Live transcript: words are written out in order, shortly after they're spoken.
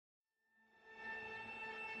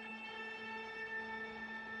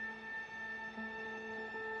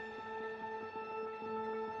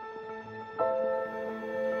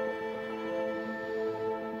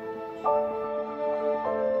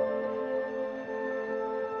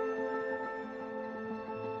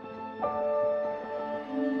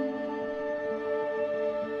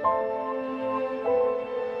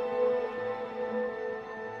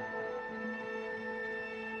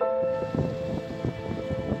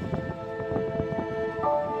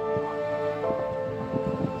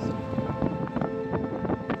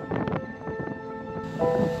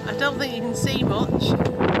don't think you can see much.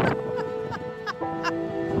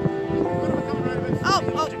 Oh,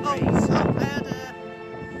 I had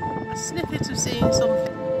a snippet of seeing something.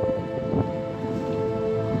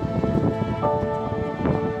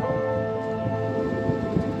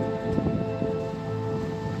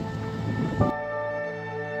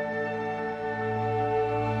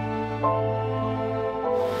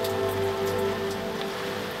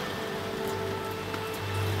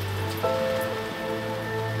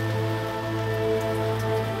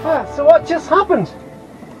 So what just happened?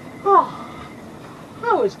 Oh,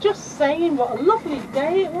 I was just saying what a lovely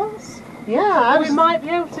day it was. Yeah, we might be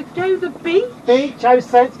able to go to the beach. I was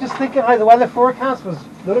just thinking how the weather forecast was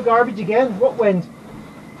a lot of garbage again. What wind?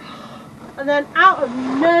 And then out of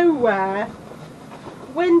nowhere,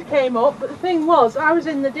 wind came up. But the thing was, I was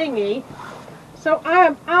in the dinghy, so I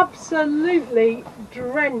am absolutely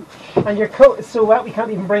drenched. And your coat is so wet we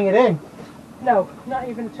can't even bring it in. No, not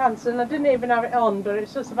even a chance, and I didn't even have it on, but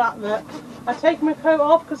it's just the fact that I take my coat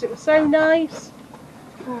off because it was so nice,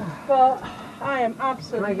 but I am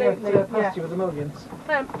absolutely, Can I get past you with emollients?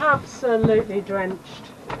 I am absolutely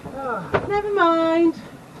drenched. Never mind.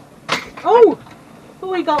 Oh,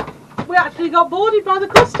 we actually got boarded by the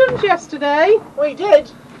customs yesterday. We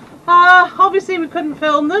did? Obviously we couldn't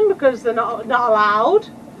film them because they're not allowed,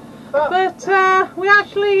 but we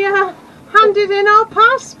actually handed in our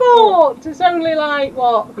passport. It's only like,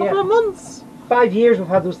 what, a couple of months? 5 years we've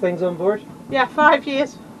had those things on board. Yeah, 5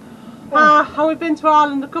 years. And we've been to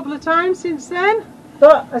Ireland a couple of times since then.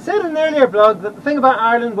 But I said in an earlier blog that the thing about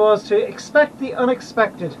Ireland was to expect the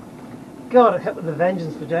unexpected. God, it hit with a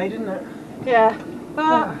vengeance today, didn't it? Yeah,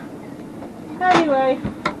 but anyway,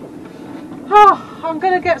 I'm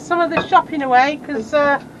going to get some of this shopping away because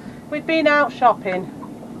we've been out shopping.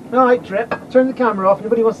 Alright, Trip, turn the camera off.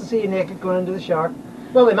 Nobody wants to see you naked going into the shower.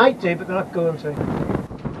 Well, they might do, but they're not going to.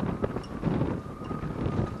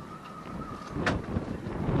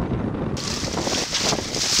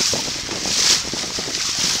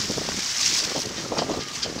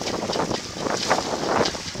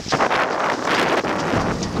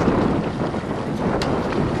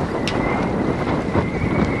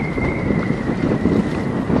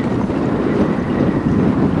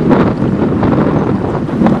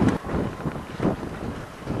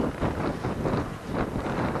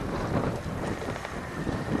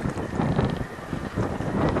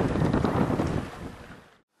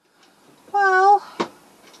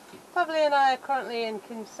 And I are currently in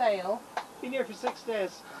Kinsale. Been here for 6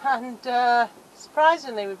 days. And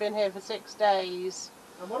surprisingly we've been here for 6 days.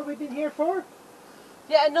 And what have we been here for?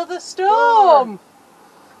 Yet another storm!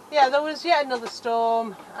 Yeah, there was yet another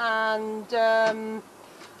storm, and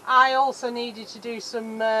I also needed to do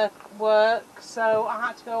some work, so I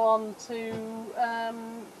had to go on to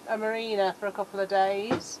a marina for a couple of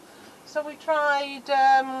days. So we tried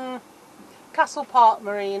Castle Park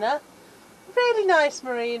Marina. Really nice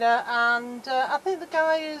marina, and I think the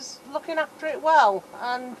guy is looking after it well,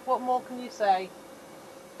 and what more can you say?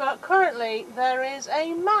 But currently there is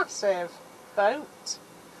a massive boat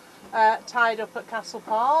tied up at Castle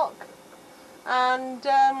Park, and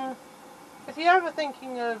if you're ever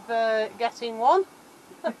thinking of getting one,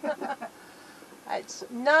 it's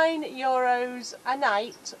 €9 a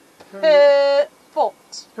night per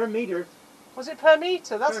foot. Per metre. Was it per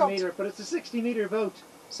metre? That's per metre, but it's a 60-metre boat.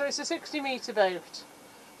 So it's a 60-metre boat.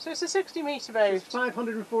 So it's a 60-metre boat. It's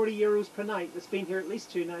 €540 per night. It's been here at least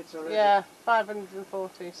 2 nights already. Yeah,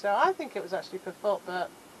 540. So I think it was actually per foot, but...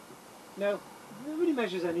 No, nobody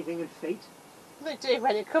measures anything in feet. They do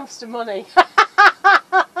when it comes to money.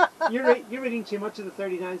 You're reading too much of the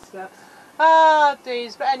 39 steps. Ah,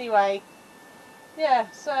 geez. But anyway, yeah,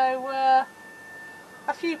 so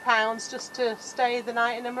a few pounds just to stay the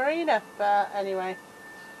night in a marina. But anyway,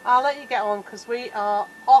 I'll let you get on because we are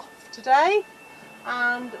off today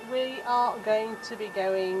and we are going to be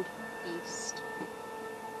going east.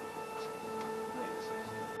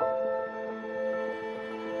 I'm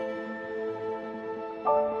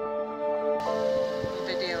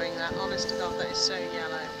videoing that, honest to God, that is so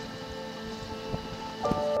yellow.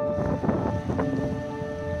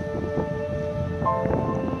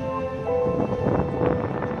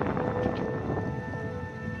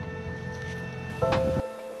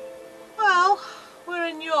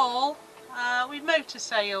 Youghal. We motor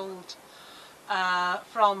sailed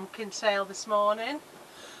from Kinsale this morning,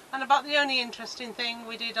 and about the only interesting thing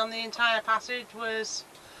we did on the entire passage was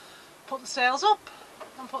put the sails up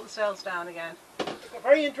and put the sails down again.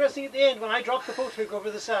 Very interesting at the end when I dropped the boat hook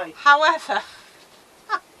over the side. However,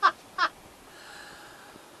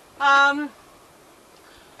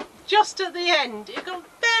 just at the end it got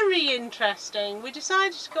very interesting. We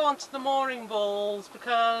decided to go onto the mooring balls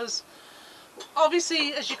because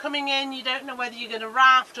obviously as you're coming in you don't know whether you're going to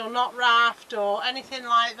raft or not raft or anything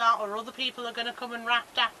like that, or other people are going to come and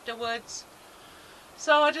raft afterwards.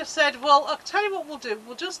 So I just said, well, I'll tell you what we'll do.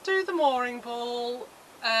 We'll just do the mooring ball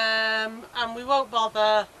and we won't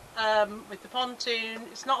bother with the pontoon.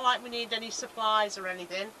 It's not like we need any supplies or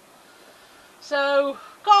anything. So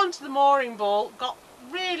got onto the mooring ball, got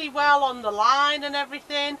really well on the line and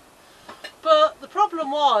everything, but the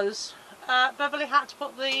problem was Beverly had to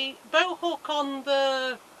put the boat hook on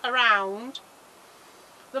the around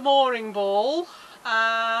the mooring ball,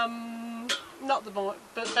 not the mooring,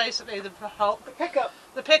 but basically the hook,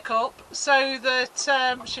 the pickup, so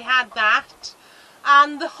that she had that,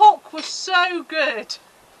 and the hook was so good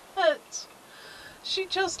that she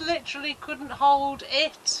just literally couldn't hold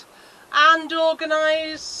it and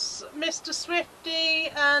organise Mr. Swifty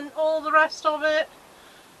and all the rest of it.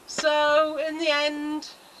 So in the end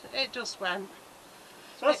it just went.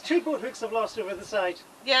 So that's 2 boat hooks I've lost over the side.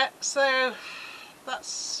 Yeah, so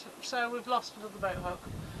we've lost another boat hook.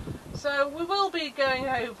 So we will be going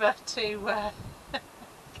over to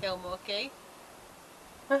Kilmore Quay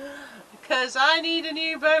because I need a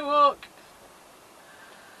new boat hook.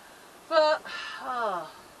 But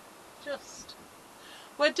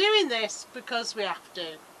we're doing this because we have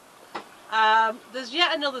to. There's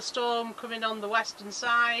yet another storm coming on the western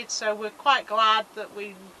side, so we're quite glad that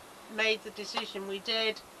we made the decision we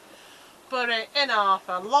did. Put it in half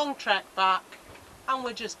a long trek back, and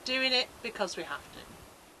we're just doing it because we have to.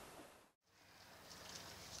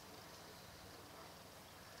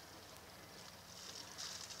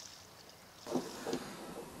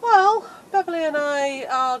 Well, Beverly and I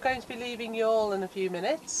are going to be leaving Youghal in a few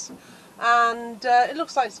minutes, and it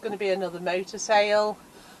looks like it's going to be another motor sail.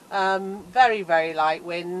 Very, very light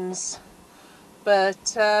winds,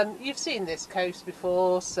 but you've seen this coast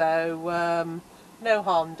before, so no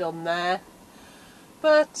harm done there.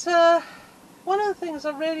 But one of the things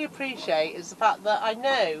I really appreciate is the fact that I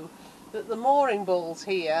know that the mooring balls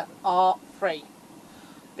here are free,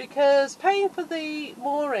 because paying for the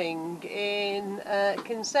mooring in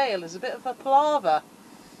Kinsale is a bit of a palaver.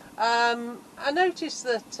 I noticed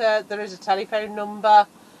that there is a telephone number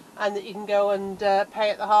and that you can go and pay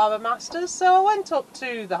at the harbour master. So I went up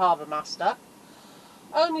to the harbour master,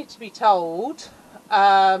 only to be told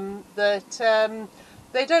that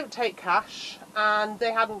they don't take cash and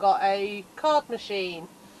they hadn't got a card machine.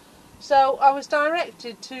 So I was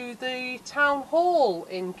directed to the town hall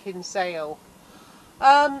in Kinsale,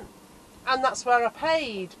 and that's where I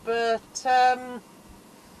paid. But I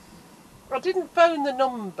didn't phone the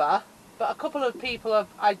number, but a couple of people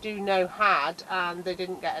I do know had, and they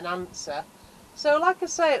didn't get an answer. So like I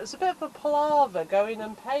say, it was a bit of a palaver going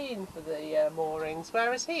and paying for the moorings,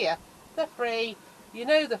 whereas here they're free, you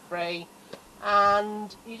know they're free,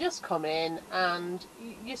 and you just come in and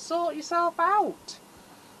you sort yourself out.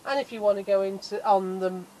 And if you want to go on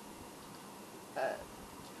the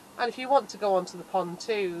and if you want to go onto the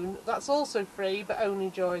pontoon, that's also free, but only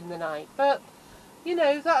during the night. But you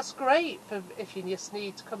know, that's great for if you just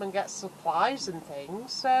need to come and get supplies and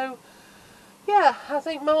things. So yeah, I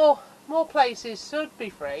think more places should be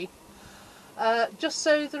free, just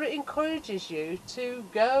so that it encourages you to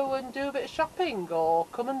go and do a bit of shopping or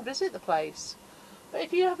come and visit the place. But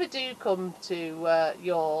if you ever do come to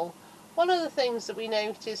Youghal, one of the things that we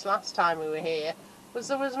noticed last time we were here was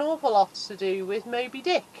there was an awful lot to do with Moby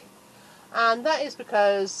Dick. And that is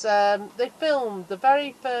because they filmed the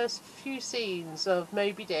very first few scenes of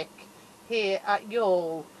Moby Dick here at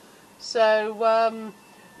Youghal. So,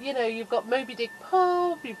 you know, you've got Moby Dick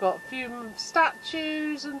pub, you've got a few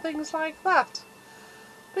statues and things like that.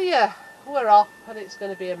 But yeah, we're off and it's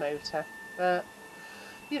going to be a motor. But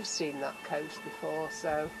you've seen that coast before,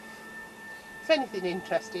 so if anything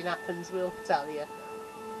interesting happens, we'll tell you.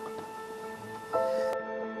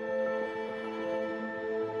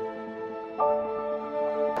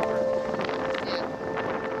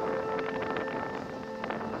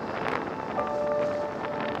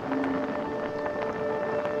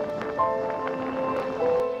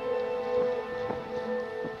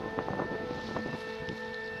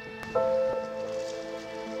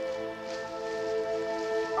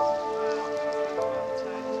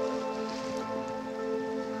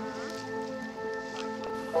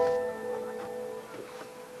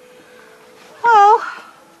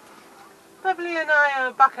 And I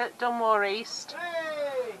are back at Dunmore East.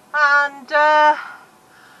 Hey! And the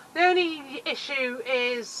only issue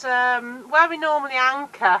is where we normally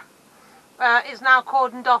anchor is now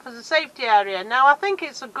cordoned off as a safety area. Now I think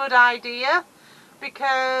it's a good idea,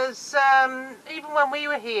 because even when we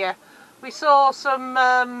were here, we saw some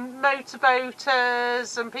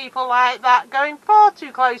motorboaters and people like that going far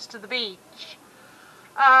too close to the beach.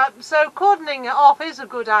 So cordoning it off is a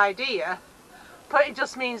good idea, but it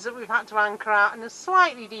just means that we've had to anchor out in a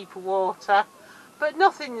slightly deeper water, but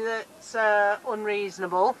nothing that's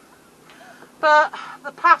unreasonable. But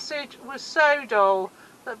the passage was so dull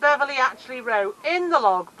that Beverly actually wrote in the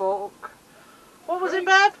logbook, what was it,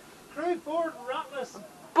 Bev? Crew board ratless.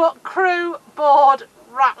 But crew board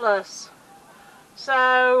ratless.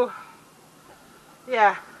 So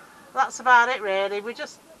yeah, that's about it really. We're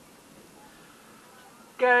just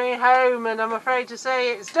going home, and I'm afraid to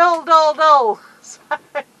say it's dull, dull, dull. So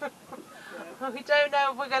we don't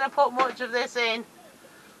know if we're going to put much of this in,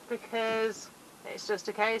 because it's just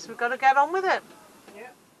a case we've got to get on with it. Yeah.